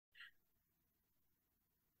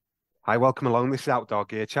Hi, welcome along. This is Outdoor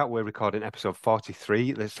Gear Chat. We're recording episode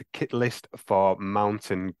 43. There's a kit list for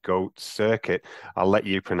Mountain Goat Circuit. I'll let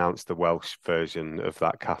you pronounce the Welsh version of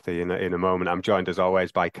that, Cathy, in a moment. I'm joined as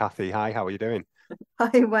always by Cathy. Hi, how are you doing?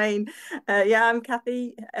 Hi, Wayne. I'm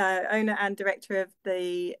Cathy, owner and director of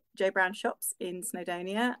the Joe Brown shops in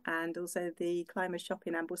Snowdonia and also the Climbers shop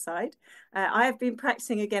in Ambleside. I have been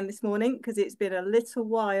practicing again this morning because it's been a little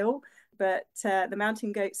while, but the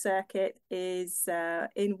Mountain Goat Circuit is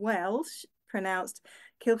in Welsh, pronounced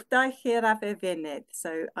Cylchdaith Yr Afr Fynydd.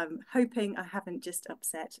 So I'm hoping I haven't just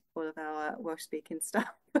upset all of our Welsh speaking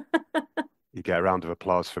staff. You get a round of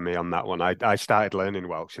applause for me on that one. I started learning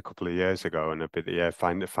Welsh a couple of years ago and a bit, yeah,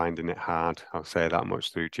 finding it hard. I'll say that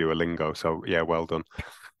much through Duolingo. So, yeah, well done.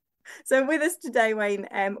 So with us today, Wayne,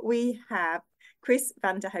 we have Chris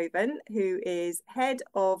Vanderhoven, who is head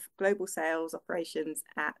of global sales operations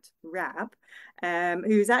at RAB,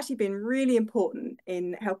 who's actually been really important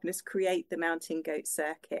in helping us create the Mountain Goat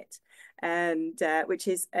Circuit, and which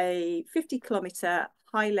is a 50-kilometre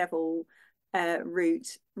high-level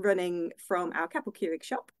route running from our Capel Curig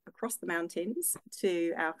shop across the mountains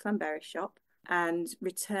to our Llanberis shop and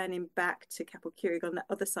returning back to Capel Curig on the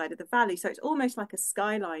other side of the valley. So it's almost like a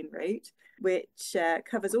skyline route, which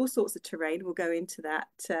covers all sorts of terrain. We'll go into that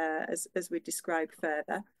as we describe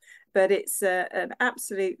further. But it's an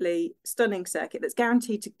absolutely stunning circuit that's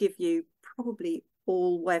guaranteed to give you probably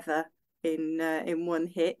all weather in one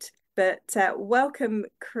hit. But welcome,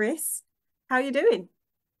 Chris. How are you doing?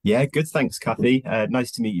 Yeah, good. Thanks, Cathy.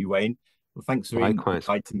 Nice to meet you, Wayne. Well, thanks for Likewise.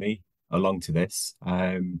 inviting me along to this.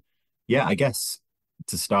 Yeah, I guess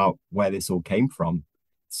to start where this all came from.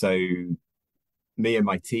 So, me and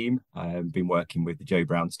my team have been working with the Joe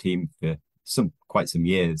Brown's team for quite some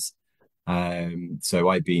years. So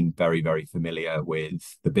I've been very, very familiar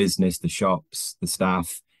with the business, the shops, the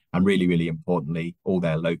staff, and really, really importantly, all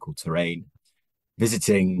their local terrain.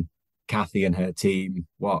 Visiting Cathy and her team,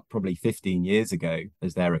 probably 15 years ago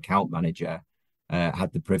as their account manager,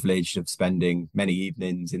 had the privilege of spending many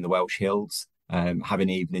evenings in the Welsh Hills, having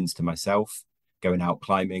evenings to myself, going out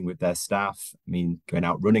climbing with their staff, going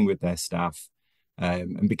out running with their staff,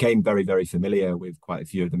 and became very, very familiar with quite a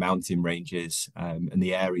few of the mountain ranges and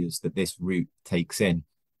the areas that this route takes in.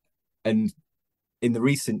 And in the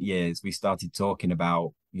recent years, we started talking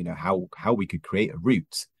about, how we could create a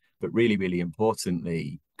route, but really, really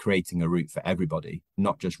importantly, creating a route for everybody,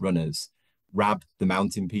 not just runners. RAB, the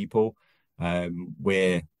mountain people,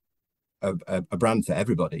 we're a brand for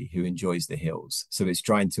everybody who enjoys the hills. So it's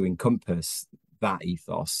trying to encompass that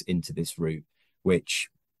ethos into this route, which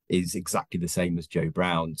is exactly the same as Joe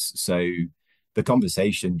Brown's. So the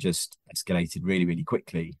conversation just escalated really, really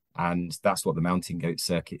quickly. And that's what the Mountain Goat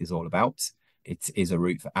Circuit is all about. It is a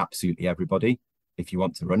route for absolutely everybody. If you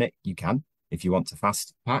want to run it, you can. If you want to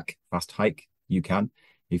fast hike, you can.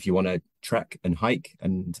 If you want to trek and hike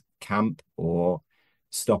and camp or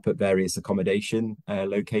stop at various accommodation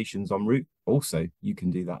locations en route, also you can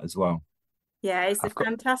do that as well. Yeah, it's a I've got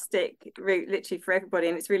fantastic route, literally for everybody.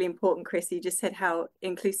 And it's really important, Chris. You just said how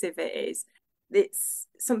inclusive it is. It's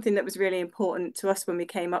something that was really important to us when we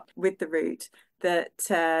came up with the route, that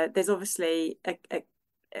there's obviously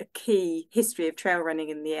a key history of trail running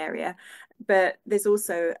in the area, but there's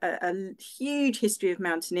also a huge history of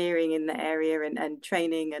mountaineering in the area and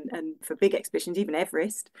training and for big expeditions, even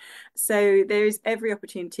Everest. So there is every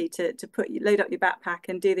opportunity to load up your backpack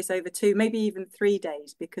and do this over 2, maybe even 3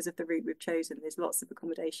 days because of the route we've chosen. There's lots of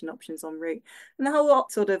accommodation options en route. And the whole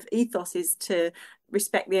sort of ethos is to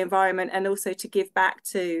respect the environment and also to give back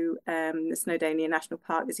to the Snowdonia National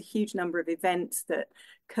Park. There's a huge number of events that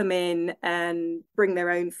come in and bring their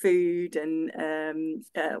own food and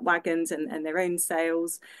wagons and their own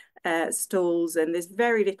sales stalls, and there's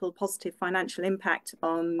very little positive financial impact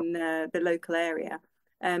on the local area.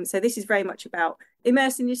 So this is very much about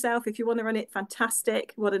immersing yourself. If you want to run it,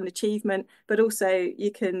 fantastic, what an achievement. But also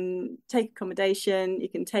you can take accommodation, you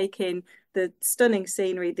can take in the stunning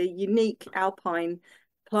scenery, the unique alpine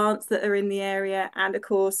plants that are in the area. And of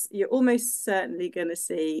course, you're almost certainly going to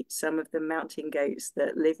see some of the mountain goats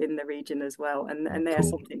that live in the region as well. And they are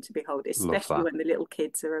Cool. something to behold, love especially that. when the little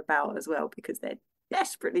kids are about as well, because they're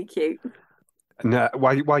desperately cute. No,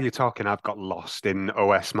 while you're talking, I've got lost in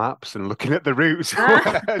OS maps and looking at the routes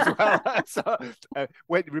Ah. as well. So,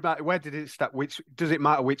 where did it start? Which does it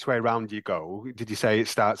matter which way around you go? Did you say it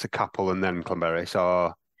starts at Capel and then Llanberis,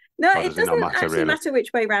 No, or it does it not doesn't matter actually really? matter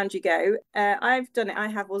which way round you go. I've done it. I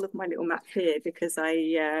have all of my little maps here because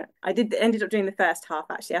ended up doing the first half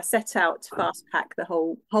actually. I set out to fast pack the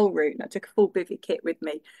whole route and I took a full bivy kit with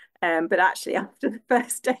me. But actually after the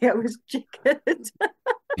first day I was jiggered.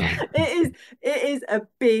 It is a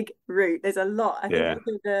big route. There's a lot. I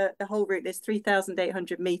think Yeah. the whole route, there's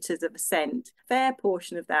 3,800 meters of ascent. Fair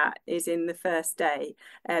portion of that is in the first day,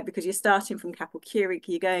 because you're starting from Capel Curig,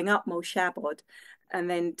 you're going up Mol Shabod and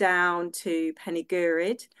then down to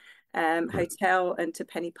Penigurid Hotel and to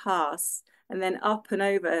Penny Pass, and then up and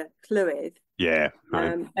over Llywydd. Yeah,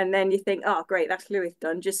 right. And then you think, oh great, that's Llywydd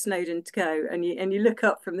done, just Snowdon to go, and you look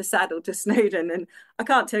up from the saddle to Snowdon, and I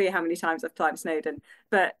can't tell you how many times I've climbed Snowdon,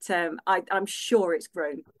 but I'm sure it's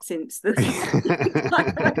grown since the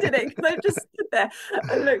time I did it, because I just stood there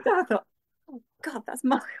and looked down and thought, oh God, that's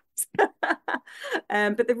miles.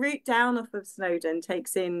 But the route down off of Snowdon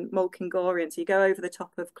takes in Molkingorian, so you go over the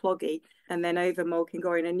top of Cloggy and then over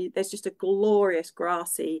Molkingorian, and there's just a glorious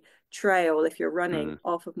grassy trail if you're running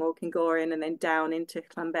off of Molkingorian and then down into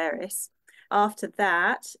Llanberis. After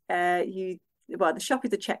that, the shop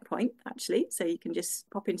is a checkpoint actually, so you can just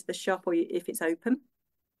pop into the shop, or if it's open,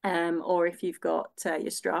 or if you've got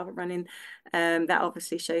your Strava running, that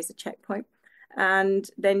obviously shows the checkpoint. And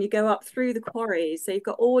then you go up through the quarries, so you've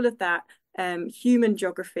got all of that human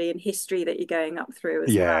geography and history that you're going up through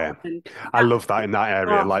as well. And I love that in that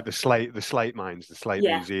area, like the slate mines, the slate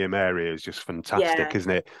museum area is just fantastic,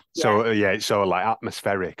 isn't it? So it's so like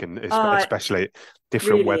atmospheric, and especially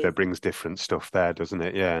different really weather brings different stuff there, doesn't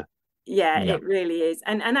it? Yeah, it really is.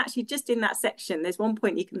 And actually, just in that section, there's one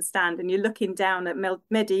point you can stand and you're looking down at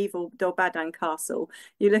medieval Dolbadan Castle.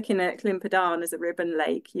 You're looking at Clympedarn as a ribbon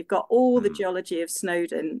lake. You've got all the geology of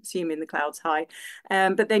Snowdon, assuming the clouds high.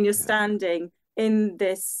 But then you're standing in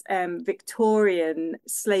this Victorian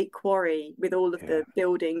slate quarry with all of the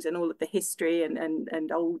buildings and all of the history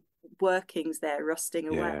and old workings there rusting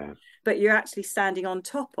away, but you're actually standing on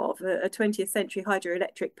top of a 20th century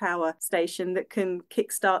hydroelectric power station that can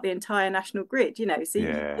kickstart the entire national grid,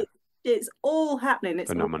 so it's all happening,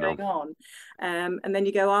 it's phenomenal. All going on. And then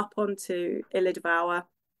you go up onto Ilidavawa,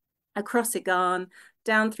 across Igarn,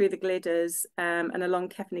 down through the Gliders, and along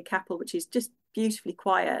Cefn Capel, which is just beautifully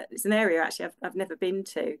quiet. It's an area actually I've never been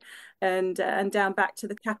to, and down back to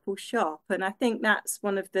the Capel shop. And I think that's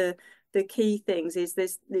one of the key things, is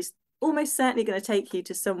this almost certainly going to take you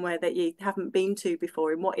to somewhere that you haven't been to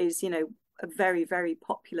before in what is, a very, very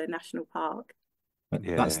popular national park.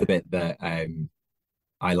 That's the bit that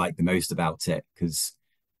I like the most about it, because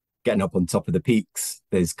getting up on top of the peaks,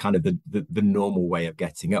 there's kind of the normal way of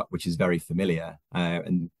getting up, which is very familiar,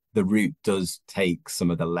 and the route does take some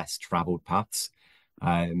of the less traveled paths.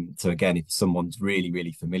 So again, if someone's really,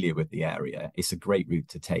 really familiar with the area, it's a great route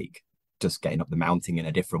to take. Just getting up the mountain in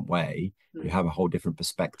a different way, you have a whole different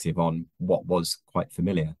perspective on what was quite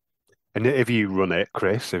familiar. And have you run it,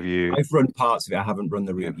 Chris? I've run parts of it. I haven't run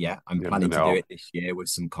the route yet. I'm planning to do it this year with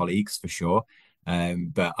some colleagues for sure.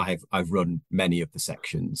 But I've run many of the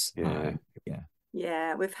sections.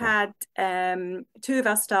 We've had two of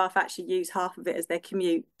our staff actually use half of it as their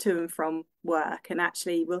commute to and from work, and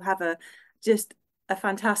actually we'll have a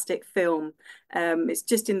fantastic film. It's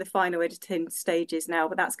just in the final editing stages now,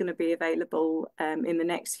 but that's going to be available in the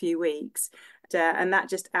next few weeks, and that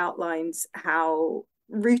just outlines how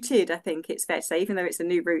rooted, I think it's fair to say, even though it's a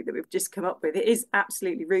new route that we've just come up with, it is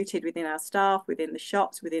absolutely rooted within our staff, within the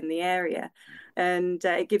shops, within the area, and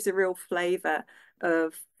it gives a real flavour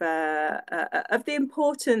of the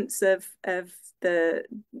importance of the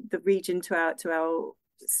region to our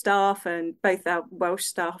staff, and both our Welsh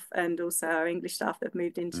staff and also our English staff that have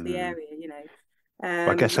moved into the area,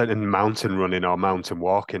 I guess in mountain running or mountain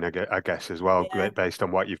walking, I guess as well, based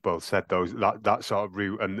on what you've both said, that sort of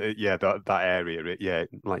route and that area,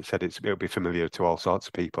 like you said, it'll be familiar to all sorts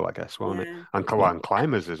of people, I guess, won't it? And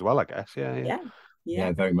climbers as well, I guess.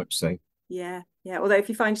 Yeah, very much so. Yeah. Although if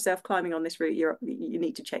you find yourself climbing on this route, you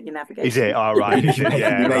need to check your navigation. Is it all right? Is it?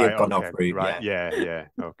 You may have gone off route. Right. Yeah.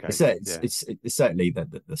 Okay. It's certainly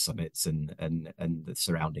the summits and the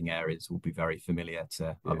surrounding areas will be very familiar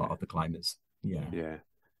to a lot of the climbers. Yeah.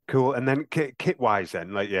 Cool. And then kit wise,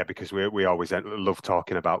 then, because we always love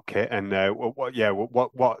talking about kit. And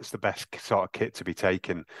what's the best sort of kit to be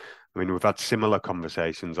taken? I mean, we've had similar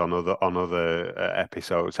conversations on other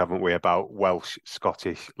episodes, haven't we, about Welsh,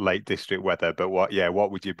 Scottish, Lake District weather? But what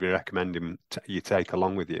would you be recommending you take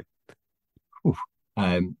along with you?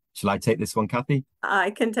 Shall I take this one, Cathy?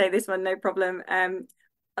 I can take this one, no problem.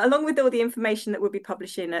 Along with all the information that we'll be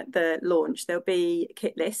publishing at the launch, there'll be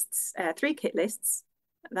kit lists, 3 kit lists.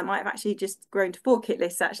 That might have actually just grown to 4 kit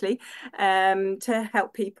lists, actually, to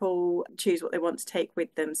help people choose what they want to take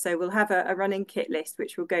with them. So we'll have a running kit list,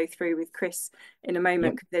 which we'll go through with Chris in a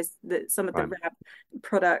moment, because there's some of the RAB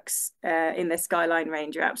products in their Skyline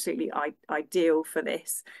range are absolutely ideal for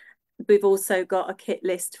this. We've also got a kit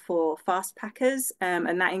list for fast packers,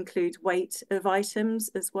 and that includes weight of items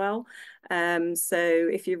as well. So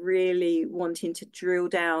if you're really wanting to drill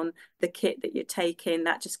down the kit that you're taking,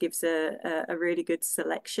 that just gives a really good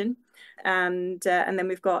selection. And then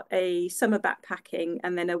we've got a summer backpacking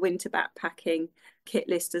and then a winter backpacking kit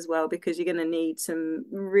list as well, because you're going to need some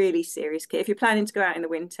really serious kit if you're planning to go out in the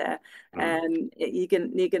winter. You're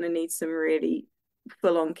going to need some really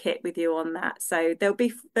full-on kit with you on that. So there'll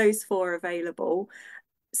be those 4 available.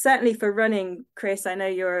 Certainly for running, Chris, I know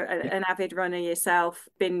you're an avid runner yourself,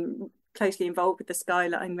 been closely involved with the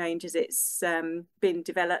Skyline range as it's been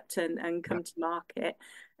developed and come to market.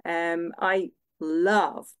 I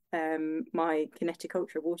love my Kinetic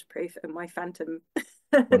Ultra waterproof and my Phantom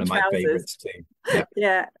one of my favorites too.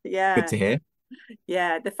 Yeah. Good to hear.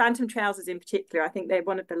 Yeah, the Phantom trousers in particular, I think they're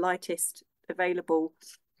one of the lightest available.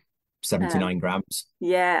 79 grams.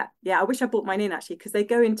 Yeah. I wish I bought mine in actually, because they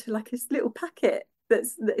go into like this little packet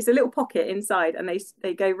it's a little pocket inside, and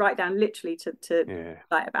they go right down literally to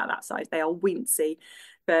like about that size. They are wincy,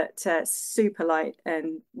 but super light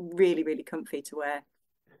and really, really comfy to wear.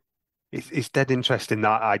 It's dead interesting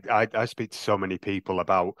that I speak to so many people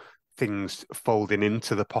about things folding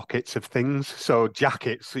into the pockets of things. So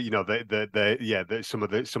jackets, some of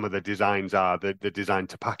the designs are the designed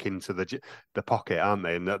to pack into the pocket, aren't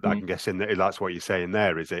they? And I'm guessing that's what you're saying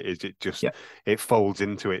there. Is it just it folds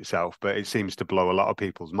into itself? But it seems to blow a lot of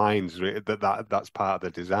people's minds that's part of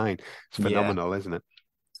the design. It's phenomenal, isn't it?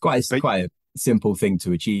 It's quite a simple thing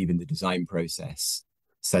to achieve in the design process,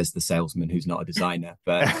 says the salesman who's not a designer.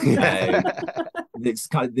 But it's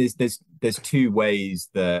kind of there's 2 ways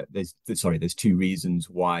that there's 2 reasons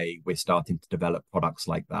why we're starting to develop products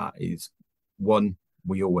like that. Is one,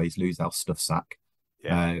 we always lose our stuff sack,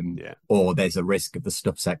 or there's a risk of the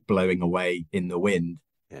stuff sack blowing away in the wind.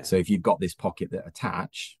 So if you've got this pocket that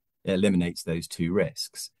attach, it eliminates those 2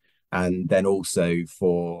 risks. And then also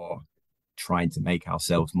for trying to make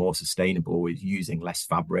ourselves more sustainable is using less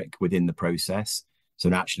fabric within the process.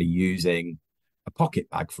 So actually using a pocket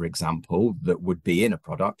bag, for example, that would be in a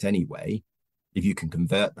product anyway, if you can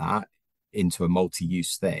convert that into a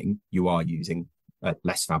multi-use thing, you are using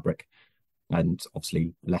less fabric and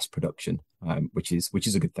obviously less production, which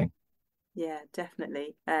is a good thing. Yeah,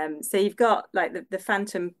 definitely. So you've got like the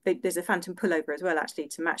Phantom. There's a Phantom pullover as well, actually,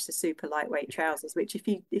 to match the super lightweight trousers. Which, if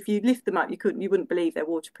you lift them up, you wouldn't believe they're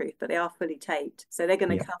waterproof, but they are fully taped. So they're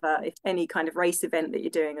going to cover any kind of race event that you're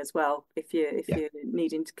doing as well. If you're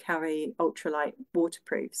needing to carry ultralight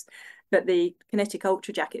waterproofs, but the Kinetic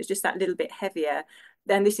Ultra jacket is just that little bit heavier.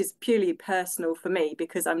 Then this is purely personal for me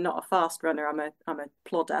because I'm not a fast runner. I'm a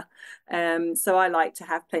plodder. So I like to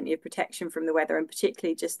have plenty of protection from the weather, and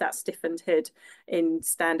particularly just that stiffened hood in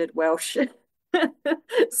standard Welsh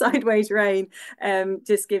sideways rain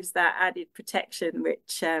just gives that added protection,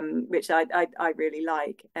 which I really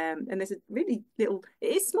like. And there's a really little,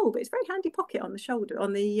 it is small, but it's a very handy pocket on the shoulder,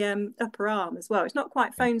 on the upper arm as well. It's not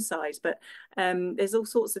quite phone size, but there's all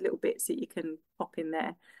sorts of little bits that you can pop in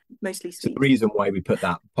there. Mostly sweet. So the reason why we put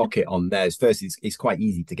that pocket on there is first, it's quite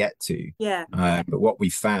easy to get to. But what we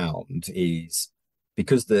found is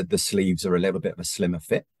because the sleeves are a little bit of a slimmer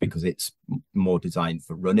fit, because it's more designed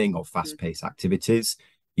for running or fast-paced activities,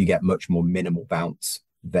 you get much more minimal bounce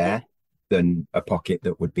there than a pocket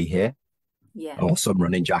that would be here. Or some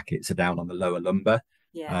running jackets are down on the lower lumbar.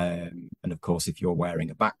 And of course, if you're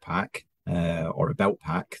wearing a backpack or a belt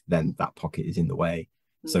pack, then that pocket is in the way.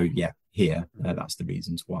 So here, that's the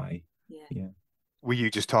reasons why. Were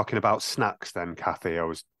you just talking about snacks then, Cathy? I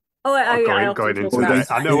was going into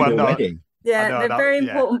that. I know I'm not. Yeah, they're a very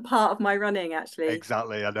important part of my running, actually.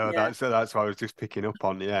 Exactly, I know that's what I was just picking up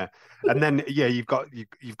on. And then you've got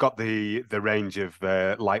the range of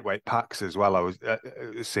lightweight packs as well. I was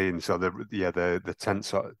seeing the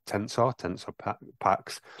tensor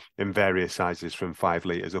packs in various sizes from 5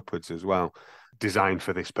 litres upwards as well, designed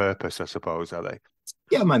for this purpose, I suppose. Are they?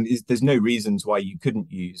 Yeah, man, there's no reasons why you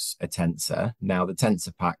couldn't use a tensor. Now, the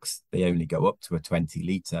tensor packs, they only go up to a 20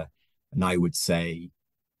 litre. And I would say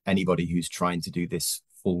anybody who's trying to do this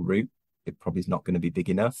full route, it probably is not going to be big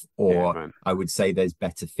enough. Or I would say there's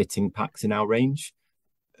better fitting packs in our range.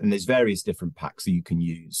 And there's various different packs that you can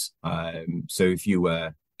use. So if you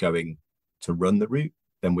were going to run the route,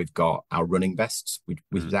 then we've got our running vests, which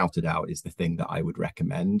without a doubt is the thing that I would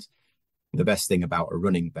recommend. The best thing about a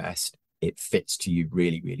running vest, it fits to you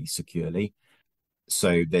really, really securely.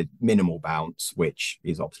 So the minimal bounce, which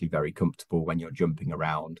is obviously very comfortable when you're jumping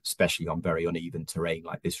around, especially on very uneven terrain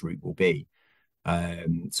like this route will be.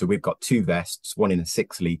 So we've got 2 vests, one in a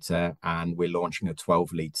 6 litre, and we're launching a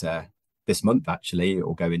 12 litre this month, actually. It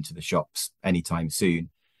will go into the shops anytime soon.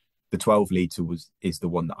 The 12 litre is the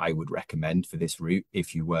one that I would recommend for this route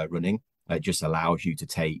if you were running. It just allows you to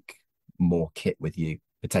take more kit with you,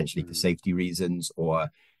 potentially for safety reasons, or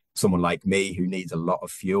someone like me who needs a lot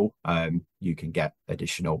of fuel, you can get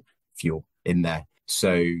additional fuel in there.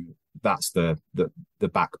 So that's the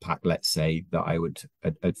backpack, let's say, that I would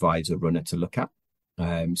advise a runner to look at.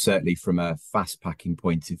 Certainly from a fast packing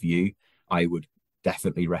point of view, I would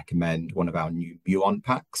definitely recommend one of our new Muon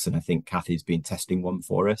packs, and I think Cathy's been testing one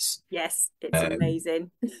for us. Yes, it's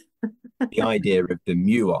amazing. The idea of the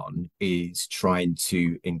Muon is trying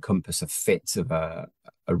to encompass a fit of a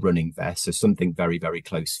running vest, so something very, very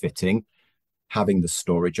close fitting, having the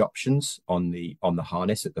storage options on the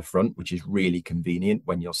harness at the front, which is really convenient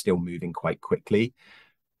when you're still moving quite quickly.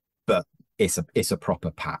 But it's a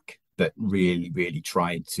proper pack that really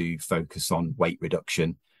tried to focus on weight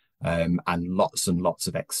reduction, and lots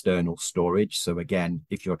of external storage. So again,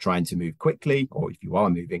 if you're trying to move quickly, or if you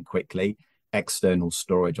are moving quickly, external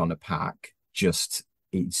storage on a pack just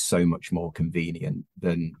is so much more convenient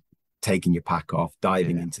than taking your pack off,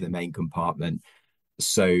 diving into the main compartment.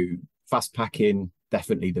 So fast packing,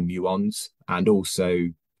 definitely the Muons, and also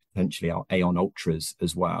potentially our Aeon Ultras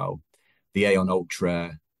as well. The Aeon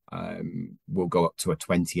Ultra will go up to a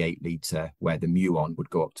 28 litre, where the Muon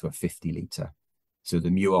would go up to a 50 litre. So the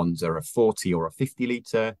Muons are a 40 or a 50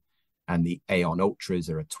 litre, and the Aeon Ultras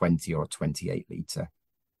are a 20 or a 28 litre.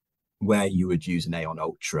 Where you would use an Aeon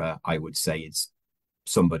Ultra, I would say, is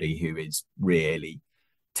somebody who is really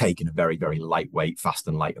taking a very, very lightweight, fast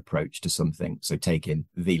and light approach to something. So taking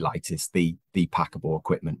the lightest, the packable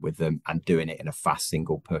equipment with them and doing it in a fast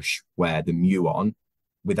single push, where the Muon,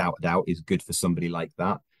 without a doubt, is good for somebody like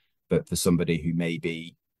that. But for somebody who may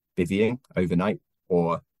be bivvying overnight,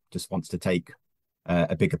 or just wants to take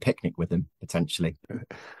a bigger picnic with them, potentially.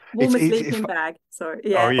 Warmer sleeping bag. Sorry.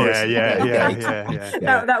 Yeah. Oh,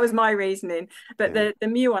 yeah. That was my reasoning. But the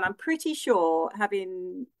Muon, I'm pretty sure,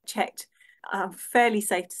 having checked, fairly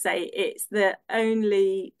safe to say it's the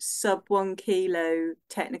only sub 1 kilo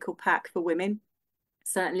technical pack for women.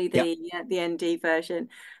 Certainly the ND version,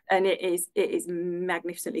 and it is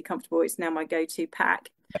magnificently comfortable. It's now my go-to pack.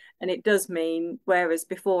 And it does mean, whereas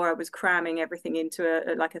before I was cramming everything into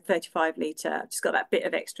a 35 litre, I've just got that bit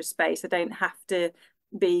of extra space. I don't have to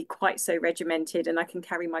be quite so regimented, and I can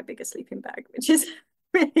carry my bigger sleeping bag, which is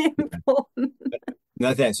really important. And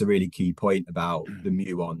I think that's a really key point about the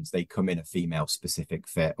Muons. They come in a female specific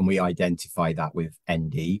fit, and we identify that with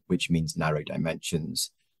ND, which means narrow dimensions.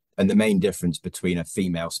 And the main difference between a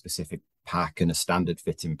female specific pack and a standard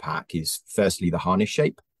fitting pack is firstly the harness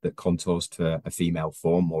shape that contours to a female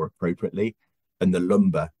form more appropriately, and the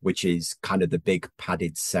lumbar, which is kind of the big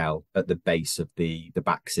padded cell at the base of the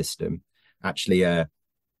back system. Actually,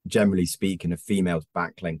 generally speaking, a female's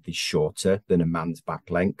back length is shorter than a man's back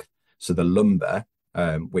length. So the lumbar,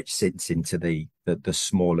 which sits into the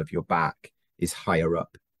small of your back, is higher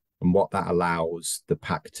up. And what that allows the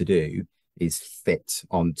pack to do is fit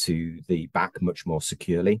onto the back much more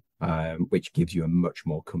securely, which gives you a much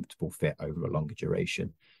more comfortable fit over a longer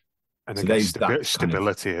duration. And so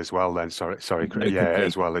stability as well then, sorry,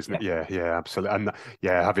 as well, isn't it? Yeah, absolutely. And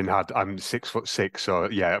I'm 6'6", so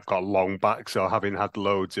I've got a long back, so having had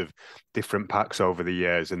loads of different packs over the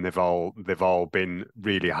years, and they've all been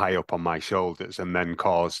really high up on my shoulders, and then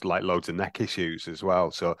caused like loads of neck issues as well.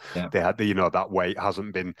 So they had that weight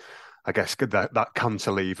hasn't been, I guess, that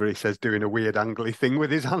cantilever, he says, doing a weird angly thing with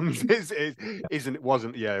his hands, it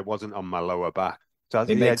wasn't on my lower back. So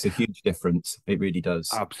it makes a huge difference. It really does.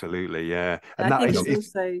 Absolutely, yeah. And I think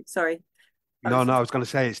it's also, sorry. I was going to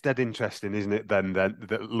say, it's dead interesting, isn't it? Then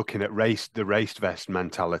looking at the race vest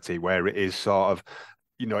mentality, where it is sort of,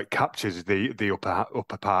 it captures the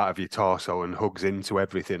upper part of your torso and hugs into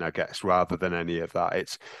everything, I guess, rather than any of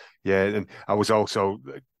that. And I was also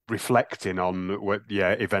reflecting on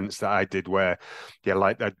events that I did where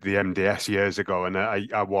like the MDS years ago, and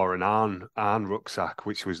I wore an Arn rucksack,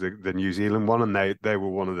 which was the New Zealand one, and they were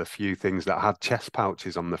one of the few things that had chest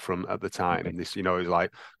pouches on the front at the time. And this, it was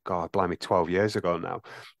like, God blimey, 12 years ago now.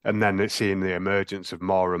 And then seeing the emergence of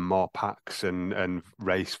more and more packs and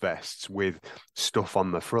race vests with stuff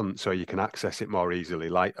on the front, so you can access it more easily,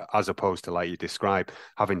 like as opposed to, like you described,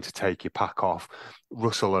 having to take your pack off,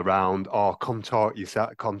 rustle around, or contort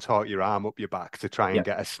your arm up your back to try and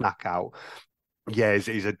get a snack out. Yeah,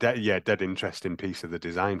 he's a dead interesting piece of the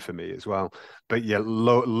design for me as well. But yeah,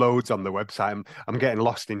 loads on the website. I'm getting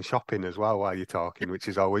lost in shopping as well while you're talking, which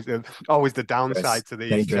is always the downside to these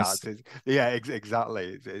Dangerous. chats. Yeah,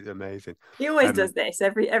 exactly. It's amazing. He always Um, does this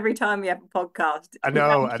every time we have a podcast. I He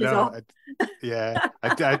know, I vanishes know. off. Yeah,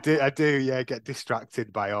 I do. Yeah, get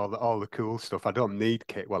distracted by all the cool stuff. I don't need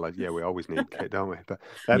kit. Well, yeah, we always need kit, don't we? But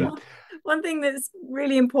Yeah. One thing that's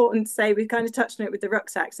really important to say, we kind of touched on it with the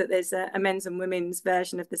rucksacks, that there's a men's and women's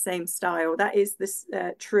version of the same style. That is this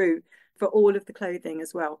true for all of the clothing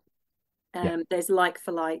as well. Yeah. There's like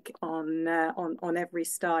for like on every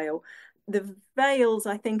style. The veils,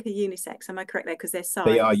 I think, are unisex. Am I correct there? Because they're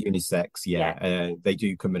They size. are unisex, Yeah, yeah. They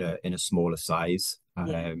do come in a smaller size,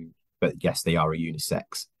 yeah, but yes, they are a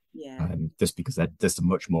unisex. yeah, Just because they're just a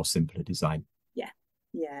much more simpler design. yeah,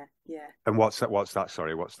 yeah, yeah. and what's that?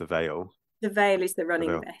 Sorry, what's the veil? The veil is the The running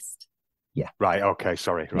veil. vest. Yeah, Right. Okay.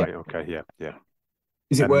 Sorry. yeah. Right. Okay. Yeah. Yeah.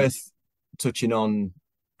 Is it Um. worth touching on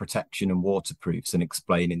protection and waterproofs and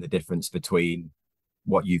explaining the difference between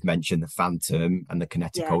what you've mentioned, the Phantom and the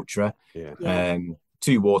Kinetic Yeah, Ultra? Yeah. yeah,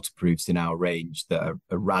 Two waterproofs in our range that are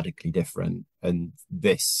radically different, and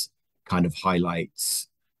this kind of highlights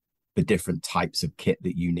the different types of kit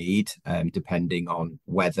that you need, depending on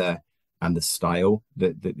weather and the style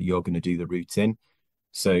that you're going to do the route in.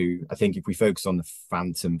 So I think if we focus on the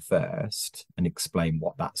Phantom first and explain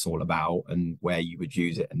what that's all about and where you would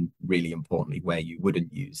use it, and really importantly, where you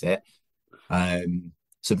wouldn't use it.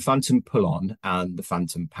 So the Phantom pull-on and the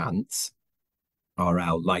Phantom pants are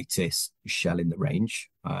our lightest shell in the range.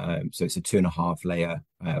 So it's a 2.5 layer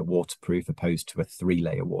waterproof opposed to a 3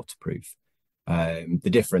 layer waterproof. The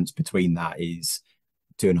difference between that is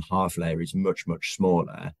 2.5 layer is much, much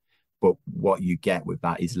smaller, but what you get with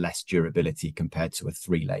that is less durability compared to a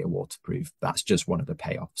 3 layer waterproof. That's just one of the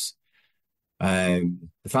payoffs. The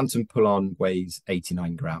Phantom pull-on weighs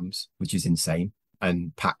 89 grams, which is insane,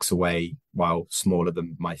 and packs away while smaller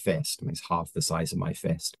than my fist. I mean, it's half the size of my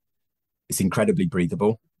fist. It's incredibly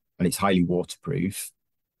breathable and it's highly waterproof,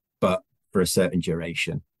 but for a certain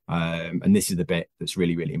duration. And this is the bit that's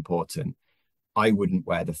really, really important. I wouldn't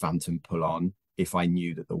wear the Phantom pull-on if I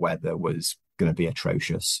knew that the weather was going to be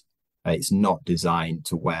atrocious. It's not designed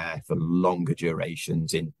to wear for longer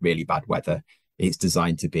durations in really bad weather. It's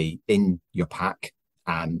designed to be in your pack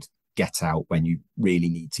and get out when you really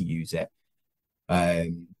need to use it.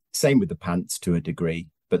 Same with the pants to a degree,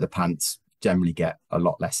 but the pants generally get a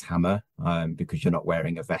lot less hammer because you're not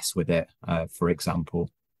wearing a vest with it, for example.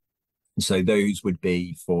 So those would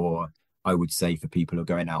be for, I would say, for people who are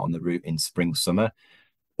going out on the route in spring, summer,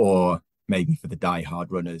 or maybe for the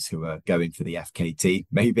die-hard runners who are going for the FKT,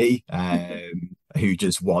 maybe, who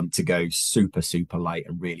just want to go super, super light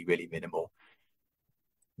and really, really minimal.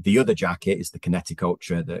 The other jacket is the Kinetic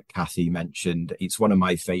Ultra that Cathy mentioned. It's one of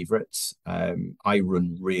my favorites. I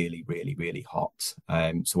run really, really, really hot.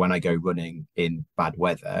 So when I go running in bad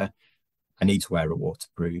weather, I need to wear a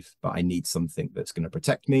waterproof, but I need something that's going to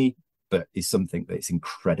protect me, but is something that's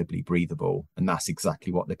incredibly breathable. And that's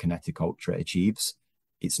exactly what the Kinetic Ultra achieves.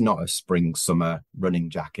 It's not a spring, summer running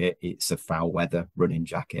jacket. It's a foul weather running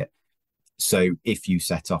jacket. So if you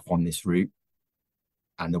set off on this route,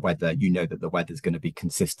 and the weather, you know that the weather's going to be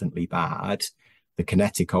consistently bad, the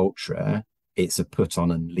Kinetic Ultra, it's a put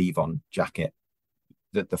on and leave on jacket.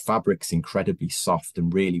 That the fabric's incredibly soft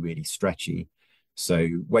and really, really stretchy. So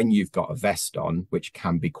when you've got a vest on, which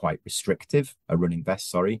can be quite restrictive, a running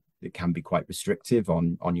vest, sorry, it can be quite restrictive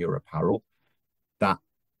on your apparel, that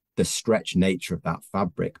the stretch nature of that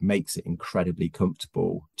fabric makes it incredibly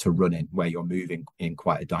comfortable to run in where you're moving in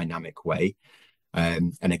quite a dynamic way.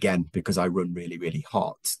 And again, because I run really, really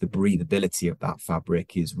hot, the breathability of that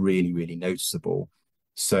fabric is really, really noticeable.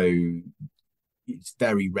 So it's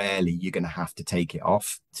very rarely you're going to have to take it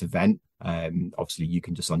off to vent. Obviously, you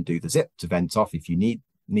can just undo the zip to vent off if you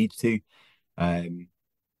need to.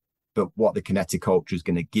 But what the Kinetic Ultra is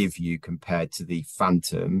going to give you compared to the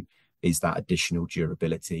Phantom is that additional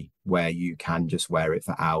durability where you can just wear it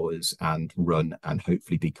for hours and run and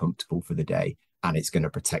hopefully be comfortable for the day. And it's going to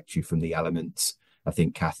protect you from the elements. I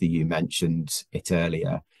think, Cathy, you mentioned it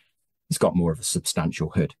earlier. It's got more of a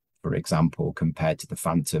substantial hood, for example, compared to the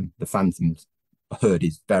Phantom. The Phantom's hood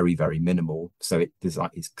is very, very minimal. So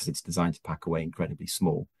because it's designed to pack away incredibly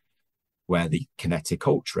small, where the Kinetic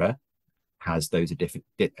Ultra has those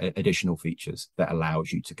additional features that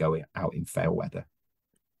allows you to go out in fair weather.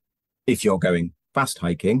 If you're going fast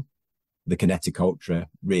hiking, the Kinetic Ultra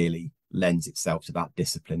really lends itself to that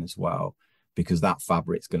discipline as well, because that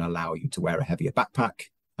fabric's going to allow you to wear a heavier backpack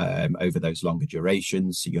over those longer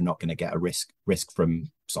durations. So you're not going to get a risk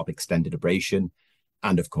from sort of extended abrasion.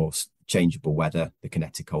 And of course, changeable weather, the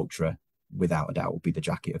Kinetic Ultra, without a doubt, will be the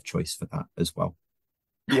jacket of choice for that as well.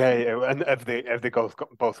 Yeah. And have they both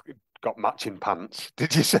got matching pants?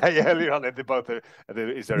 Did you say earlier on? Have they both?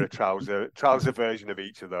 Is there a trouser version of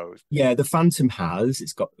each of those? Yeah, the Phantom has.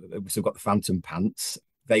 We've got the Phantom pants.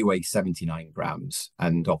 They weigh 79 grams,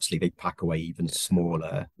 and obviously they pack away even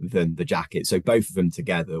smaller than the jacket. So both of them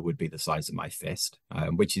together would be the size of my fist,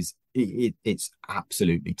 which is it's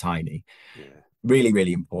absolutely tiny. Yeah. Really,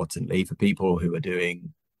 really importantly, for people who are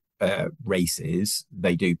doing races,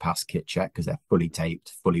 they do pass kit check because they're fully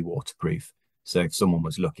taped, fully waterproof. So if someone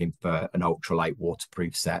was looking for an ultralight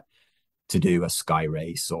waterproof set to do a sky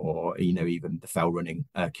race, or even the fell running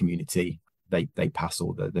community, they pass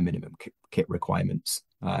all the minimum kit requirements.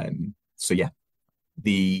 So yeah,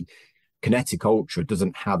 the Kinetic Ultra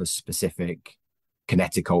doesn't have a specific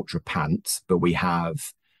Kinetic Ultra pants, but we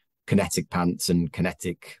have Kinetic pants and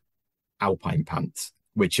Kinetic Alpine pants,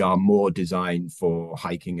 which are more designed for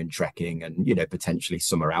hiking and trekking and potentially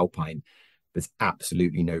summer alpine. There's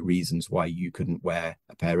absolutely no reasons why you couldn't wear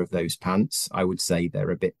a pair of those pants. I would say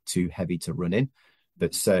they're a bit too heavy to run in,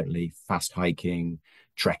 but certainly fast hiking,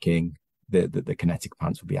 trekking, the Kinetic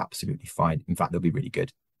pants will be absolutely fine. In fact, they'll be really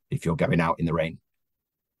good if you're going out in the rain.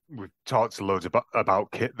 We've talked loads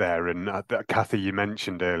about kit there, and Cathy, you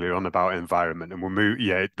mentioned earlier on about environment, and we'll move.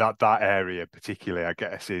 Yeah, that area particularly, I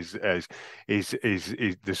guess, is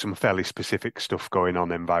there's some fairly specific stuff going on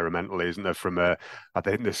environmentally, isn't there? I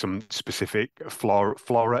think there's some specific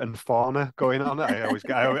flora and fauna going on. I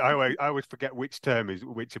always forget which term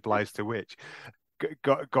which applies to which.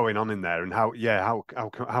 Going on in there, and how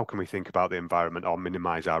can we think about the environment or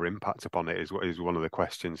minimize our impact upon it is one of the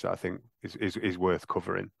questions that I think is worth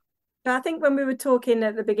covering. I think when we were talking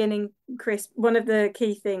at the beginning, Chris, one of the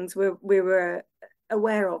key things we were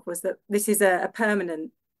aware of was that this is a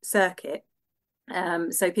permanent circuit,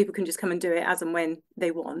 so people can just come and do it as and when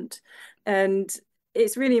they want, and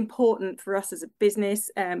it's really important for us as a business,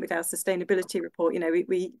 with our sustainability report.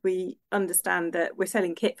 We understand that we're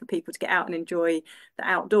selling kit for people to get out and enjoy the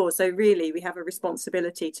outdoors. So really, we have a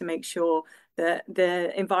responsibility to make sure that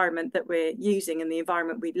the environment that we're using and the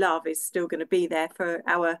environment we love is still going to be there for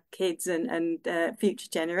our kids and future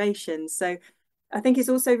generations. So I think it's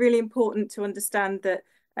also really important to understand that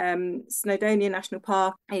Snowdonia National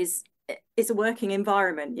Park it's a working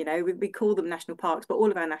environment. We call them national parks, but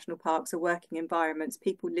all of our national parks are working environments.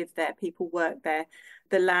 People live there, people work there.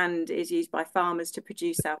 The land is used by farmers to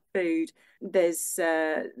produce our food. There's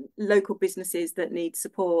local businesses that need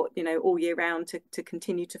support, all year round to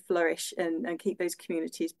continue to flourish and keep those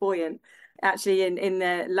communities buoyant. Actually, in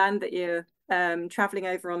the land that you're traveling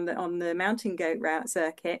over on the mountain goat route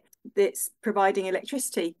circuit, it's providing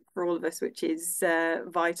electricity for all of us, which is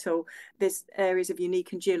vital. There's areas of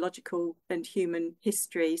unique and geological and human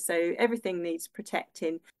history, so everything needs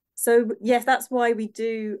protecting. So yes, that's why we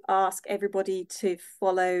do ask everybody to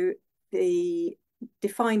follow the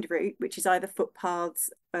defined route, which is either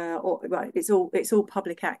footpaths or it's all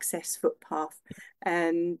public access footpath,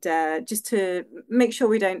 and just to make sure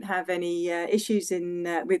we don't have any issues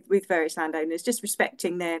with various landowners, just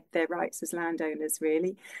respecting their rights as landowners,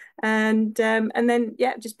 really, and then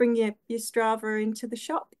just bring your Strava into the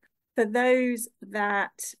shop. For those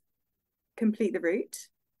that complete the route,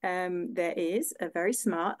 there is a very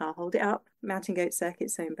smart, I'll hold it up, Mountain Goat Circuit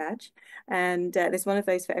Zone badge, and there's one of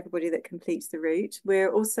those for everybody that completes the route. We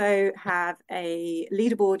also have a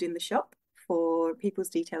leaderboard in the shop for people's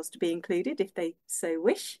details to be included if they so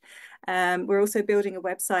wish. We're also building a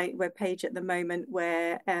web page at the moment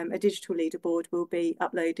where a digital leaderboard will be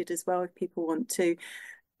uploaded as well if people want to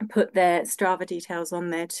put their Strava details on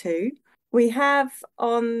there too. We have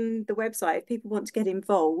on the website, if people want to get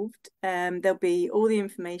involved, there'll be all the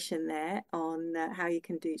information there on how you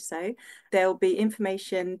can do so. There'll be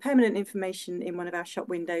permanent information in one of our shop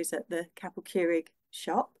windows at the Capel Curig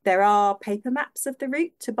shop. There are paper maps of the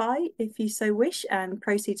route to buy if you so wish, and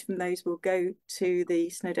proceeds from those will go to the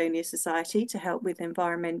Snowdonia Society to help with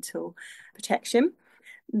environmental protection.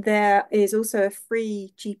 There is also a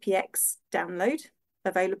free GPX download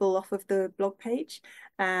available off of the blog page,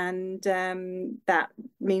 and that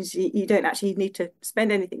means you don't actually need to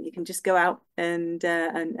spend anything. You can just go out and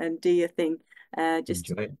do your thing. Just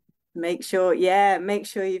enjoy it. Make sure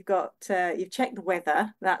you've checked the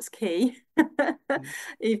weather. That's key.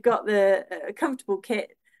 You've got the comfortable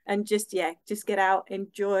kit, and just get out,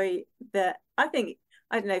 enjoy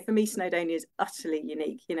I don't know, for me, Snowdonia is utterly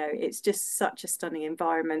unique. It's just such a stunning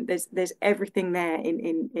environment. There's everything there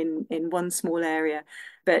in one small area,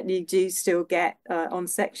 but you do still get on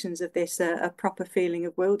sections of this a proper feeling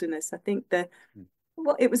of wilderness. I think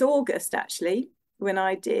it was August actually when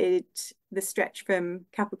I did the stretch from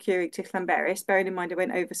Capel Curig to Llanberis, bearing in mind I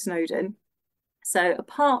went over Snowdon. So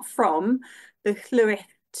apart from the Llywydd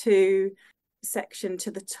to section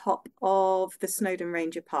to the top of the Snowdon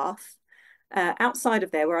Ranger Path, outside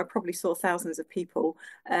of there, where I probably saw thousands of people,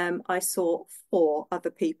 I saw 4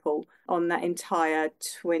 other people on that entire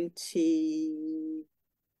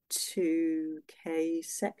 22k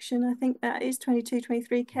section. I think that is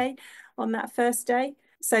 23k on that first day.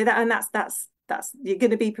 So that's you're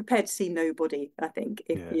going to be prepared to see nobody, I think,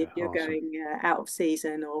 if you're awesome. Going out of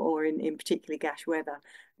season or in particularly gash weather.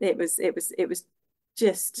 It was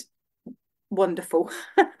just wonderful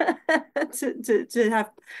to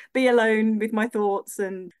be alone with my thoughts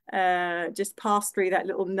and just pass through that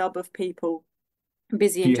little nub of people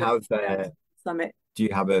busy enjoying the summit. Do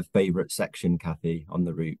you have a favourite section, Cathy, on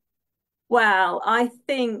the route? Well, I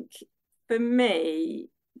think for me,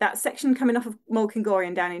 that section coming off of Moel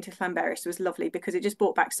down into Llanberis was lovely because it just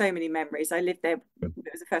brought back so many memories. I lived there.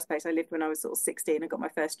 It was the first place I lived when I was sort of 16. I got my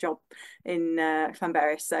first job in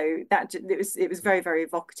Llanberis, so that it was very, very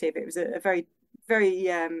evocative. It was a very, very,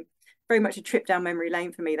 very much a trip down memory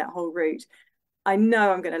lane for me, that whole route. I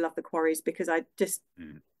know I'm going to love the quarries because I just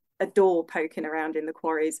adore poking around in the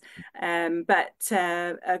quarries. But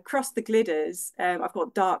across the Gliders, I've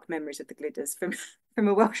got dark memories of the Gliders from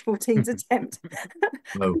a Welsh 14's attempt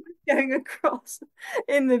going across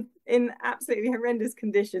in absolutely horrendous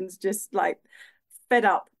conditions, just like fed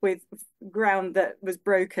up with ground that was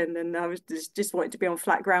broken, and I was just wanting to be on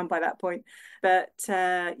flat ground by that point. But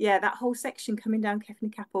that whole section coming down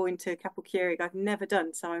Cefn Capel into Capel Curig I've never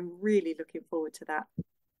done, so I'm really looking forward to that.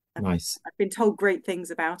 Nice. I've been told great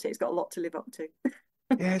things about it. It's got a lot to live up to.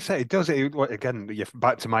 Yeah, so it does. Again,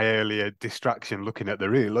 back to my earlier distraction looking at the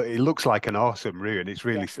route. It looks like an awesome route, and it's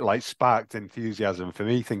really like sparked enthusiasm for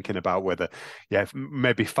me thinking about whether,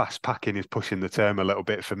 maybe fast packing is pushing the term a little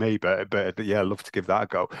bit for me. But yeah, I'd love to give that a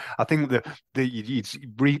go. I think that you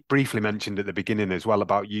briefly mentioned at the beginning as well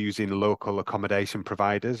about using local accommodation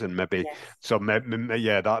providers, and maybe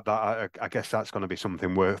that I guess that's going to be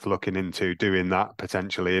something worth looking into, doing that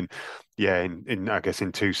potentially, and in I guess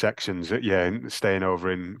in 2 sections, staying over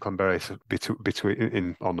in Llanberis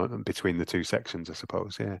between the 2 sections, I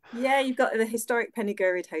suppose. You've got the historic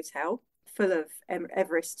Pennygurid Hotel full of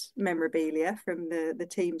Everest memorabilia from the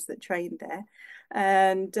teams that trained there,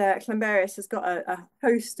 and Llanberis has got a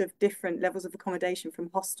host of different levels of accommodation,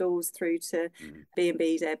 from hostels through to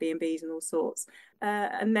B&Bs, Airbnbs, and all sorts.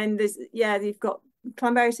 And then you've got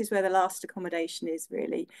Llanberis is where the last accommodation is,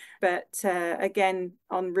 really. But again,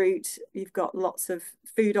 en route, you've got lots of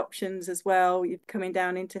food options as well. You're coming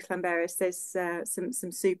down into Llanberis. There's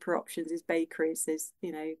some super options. There's bakeries. There's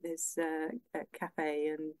a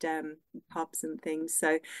cafe and pubs and things.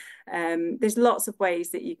 So there's lots of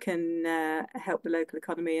ways that you can help the local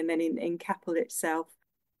economy. And then in Capel itself,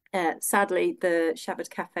 sadly, the Shabbat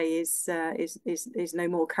Cafe is no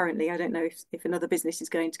more currently. I don't know if another business is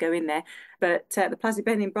going to go in there, but the Plaza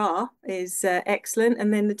Benin Bar is excellent,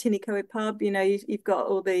 and then the Tinny pub. You've got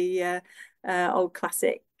all the old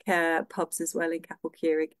classic pubs as well in Capel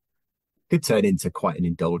Curig. Could turn into quite an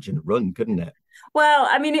indulgent run, couldn't it? Well,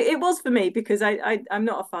 I mean, it was for me because I'm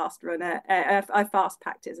not a fast runner. I fast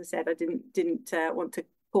packed, as I said. I didn't want to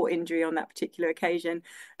caught injury on that particular occasion,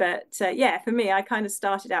 but for me, I kind of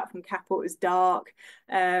started out from Capel. It was dark.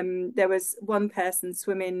 There was one person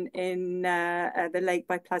swimming in the lake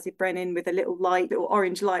by Plaza Brennan with a little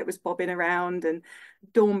orange light was bobbing around, and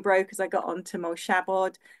dawn broke as I got onto Moel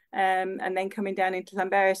Shabod, and then coming down into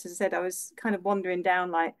Llanberis, as I said, I was kind of wandering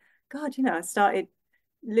down like, God, I started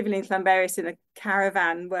living in Llanberis in a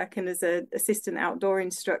caravan, working as an assistant outdoor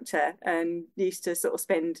instructor, and used to sort of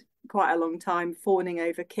spend quite a long time fawning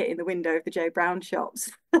over kit in the window of the Joe Brown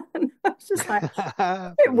shops. And I was just like,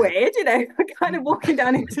 a bit weird, kind of walking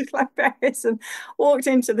down into Llanberis, and walked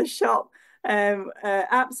into the shop,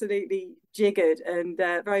 absolutely jiggered, and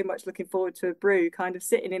very much looking forward to a brew, kind of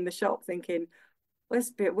sitting in the shop thinking, well, it's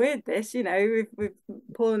a bit weird, this,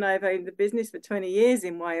 Paul and I have owned the business for 20 years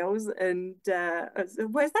in Wales, and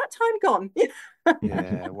where's that time gone?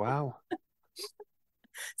 Yeah, wow.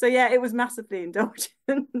 So it was massively indulgent.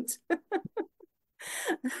 And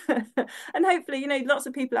hopefully, lots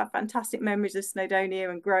of people have fantastic memories of Snowdonia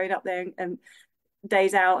and growing up there and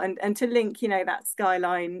days out, and to link, that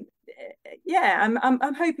skyline.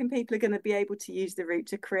 I'm hoping people are going to be able to use the route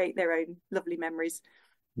to create their own lovely memories.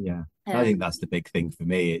 I think that's the big thing for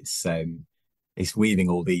me. It's weaving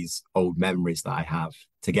all these old memories that I have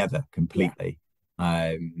together completely.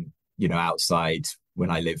 Outside when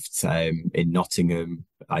I lived in Nottingham,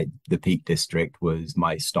 the Peak District was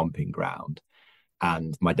my stomping ground,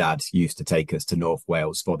 And my dad used to take us to North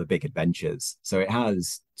Wales for the big adventures. So it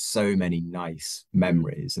has so many nice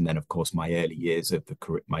memories. And then, of course, my early years of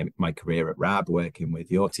my career at RAB, working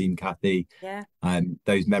with your team, Cathy, Yeah.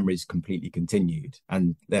 those memories completely continued.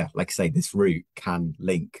 And yeah, like I say, this route can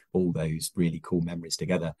link all those really cool memories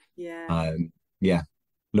together. Yeah. Yeah,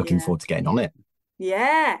 looking Yeah. forward to getting on it.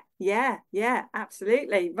 Yeah,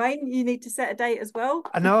 absolutely. Wayne, you need to set a date as well.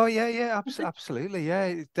 I know, yeah, absolutely, yeah.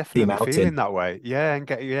 It's Team definitely feeling outing. that way, yeah, and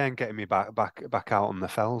getting me back out on the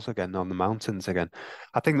fells again, on the mountains again.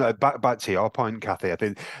 I think that back to your point, Cathy. I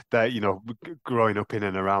think that growing up in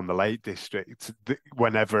and around the Lake District,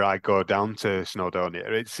 whenever I go down to Snowdonia,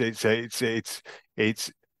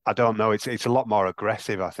 it's I don't know. It's a lot more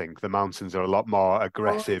aggressive. I think the mountains are a lot more Oh,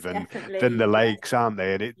 aggressive it's and than definitely, the yeah, lakes, aren't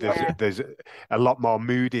they? And yeah, there's a lot more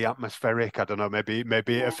moody, atmospheric. I don't know, maybe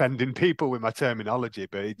yeah. offending people with my terminology,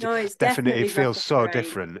 but No, it's definitely it definitely feels rougher so terrain.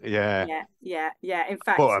 different. Yeah, Yeah. In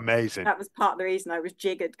but fact, amazing. that was part of the reason I was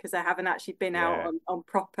jiggered, because I haven't actually been out Yeah, on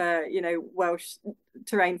proper, Welsh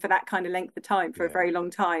terrain for that kind of length of time for a yeah. very long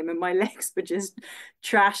time, and my legs were just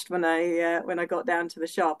trashed when I got down to the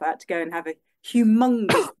shop. I had to go and have a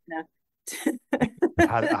humongous dinner I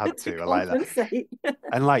had to to. I like that. compensate.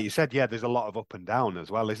 And like you said, yeah, there's a lot of up and down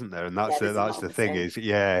as well, isn't there? And Yeah, there's a that's lot of the thing ascent. is,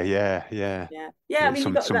 yeah. Yeah. I mean,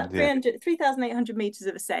 you've got that Yeah, 3,800 meters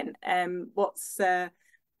of ascent. What's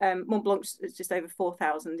Mont Blanc's is just over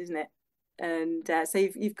 4,000, isn't it? And so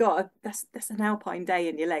you've got that's an alpine day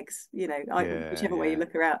in your legs, whichever way you yeah,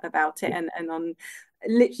 look around about it. Yeah. And on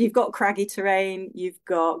literally, you've got craggy terrain, you've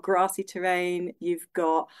got grassy terrain, you've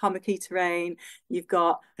got hummocky terrain, you've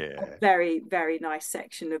got a yeah. very, very nice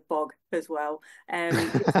section of bog as well.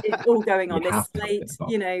 It's all going You on. There's have to have a bit slate, of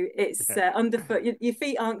both. it's Yeah. underfoot. Your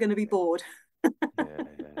feet aren't going to be bored. Yeah.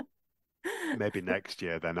 Maybe next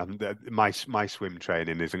year then. My swim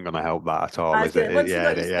training isn't going to help that at all, I was is it? gonna, once you Yeah,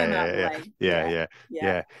 got your swim out of the way, yeah, yeah.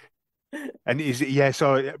 yeah. And is it, yeah,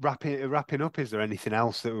 so wrapping up, is there anything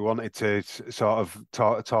else that we wanted to sort of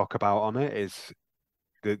talk about on it? Is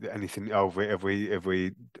there anything, have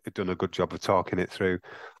we done a good job of talking it through?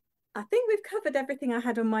 I think we've covered everything I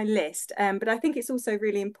had on my list, but I think it's also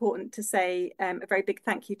really important to say a very big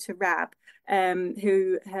thank you to RAB,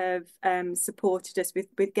 who have supported us with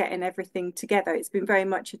getting everything together. It's been very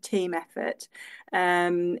much a team effort,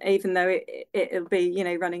 even though it'll be,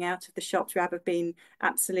 running out of the shops. RAB have been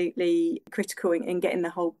absolutely critical in getting the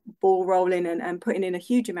whole ball rolling and putting in a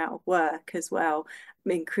huge amount of work as well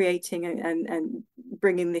in creating and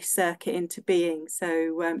bringing this circuit into being.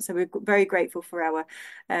 So we're very grateful for our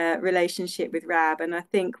relationship with RAB, and I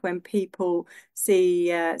think when people see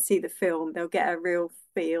the film, they'll get a real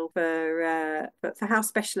feel for how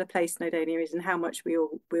special a place Snowdonia is and how much we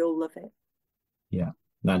all love it. Yeah.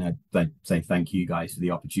 No, say thank you guys for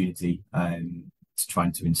the opportunity. To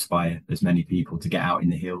trying to inspire as many people to get out in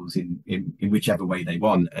the hills in whichever way they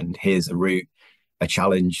want. And here's a route, a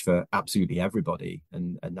challenge for absolutely everybody.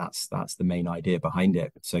 And that's the main idea behind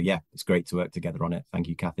it. So yeah, it's great to work together on it. Thank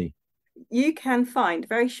you, Cathy. You can find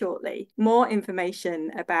very shortly more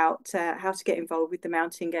information about how to get involved with the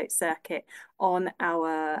Mountain Goat Circuit on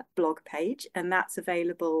our blog page, and that's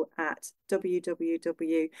available at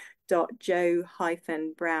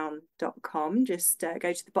www.joe-brown.com. Just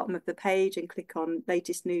go to the bottom of the page and click on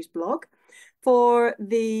latest news blog. For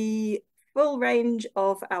the full range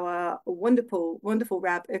of our wonderful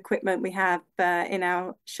RAB equipment we have in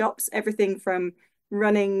our shops, everything from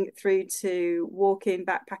running through to walking,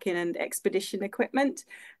 backpacking and expedition equipment.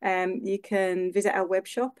 You can visit our web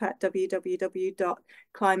shop at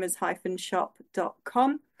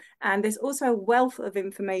www.climbers-shop.com. And there's also a wealth of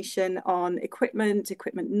information on equipment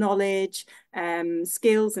knowledge,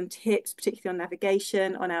 skills and tips, particularly on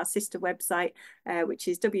navigation, on our sister website, which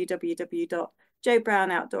is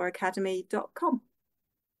www.joebrownoutdooracademy.com.